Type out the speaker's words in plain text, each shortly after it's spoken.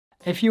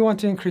If you want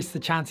to increase the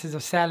chances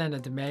of selling a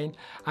domain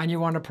and you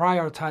want to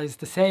prioritize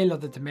the sale of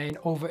the domain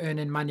over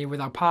earning money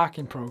with our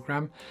parking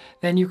program,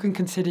 then you can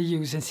consider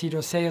using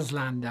Sedos Sales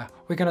Lander.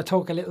 We're going to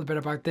talk a little bit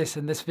about this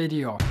in this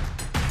video.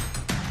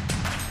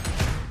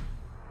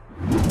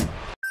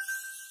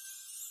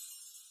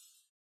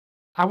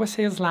 Our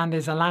Sales Lander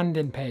is a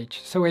landing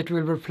page, so it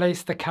will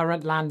replace the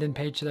current landing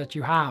page that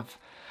you have.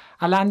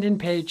 A landing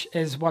page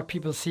is what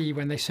people see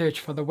when they search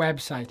for the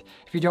website.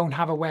 If you don't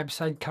have a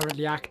website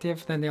currently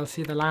active, then they'll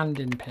see the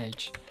landing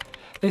page.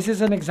 This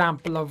is an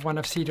example of one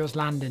of Sedo's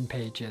landing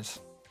pages.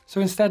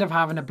 So instead of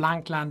having a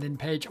blank landing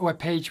page or a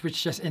page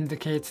which just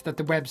indicates that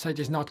the website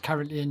is not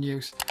currently in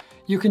use,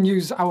 you can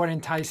use our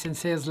enticing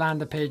Sales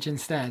Lander page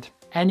instead.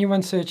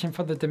 Anyone searching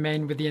for the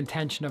domain with the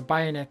intention of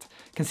buying it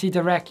can see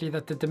directly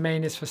that the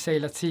domain is for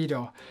sale at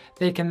Sedo.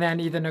 They can then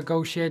either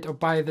negotiate or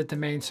buy the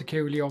domain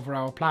securely over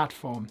our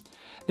platform.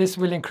 This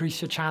will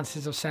increase your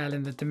chances of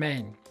selling the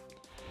domain.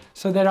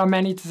 So there are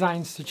many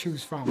designs to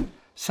choose from.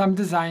 Some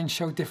designs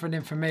show different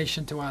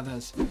information to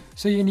others,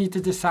 so you need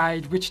to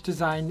decide which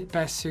design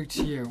best suits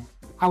you.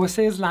 Our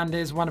Sales Lander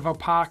is one of our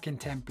parking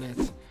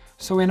templates.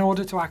 So in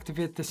order to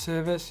activate this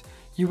service,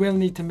 you will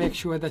need to make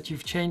sure that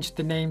you've changed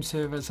the name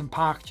servers and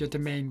parked your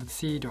domain with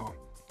Sedo.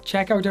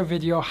 Check out our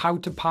video how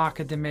to park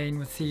a domain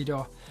with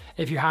Sedo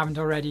if you haven't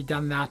already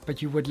done that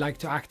but you would like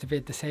to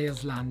activate the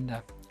Sales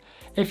Lander.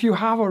 If you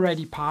have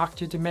already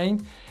parked your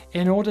domain,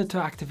 in order to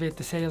activate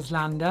the Sales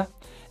Lander,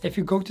 if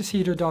you go to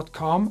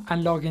Sedo.com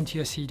and log into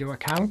your Sedo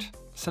account,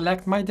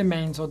 select My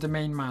Domains or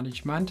Domain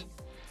Management,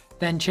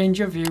 then change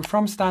your view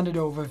from Standard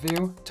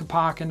Overview to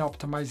Parking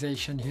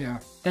Optimization here.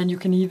 Then you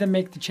can either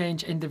make the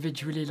change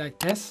individually like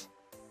this.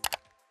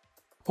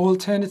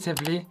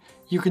 Alternatively,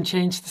 you can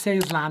change the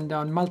Sales Lander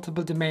on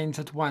multiple domains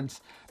at once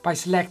by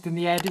selecting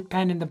the edit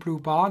pen in the blue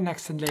bar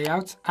next to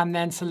Layouts and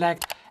then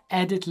select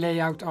Edit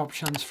Layout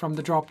options from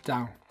the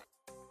drop-down.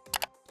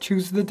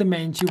 Choose the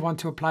domains you want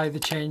to apply the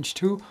change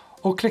to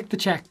or click the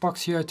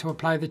checkbox here to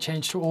apply the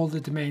change to all the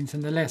domains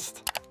in the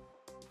list.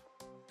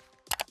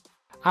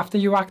 After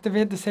you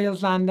activate the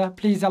Sales Lander,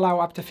 please allow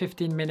up to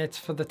 15 minutes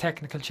for the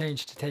technical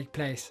change to take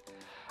place.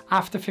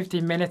 After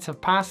 15 minutes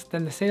have passed,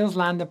 then the Sales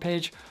Lander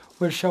page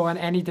will show on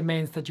any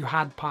domains that you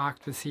had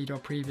parked with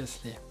Sedo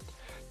previously.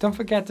 Don't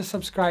forget to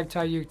subscribe to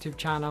our YouTube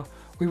channel.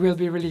 We will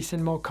be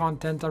releasing more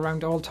content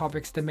around all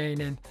topics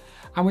domaining,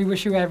 and we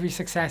wish you every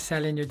success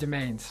selling your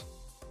domains.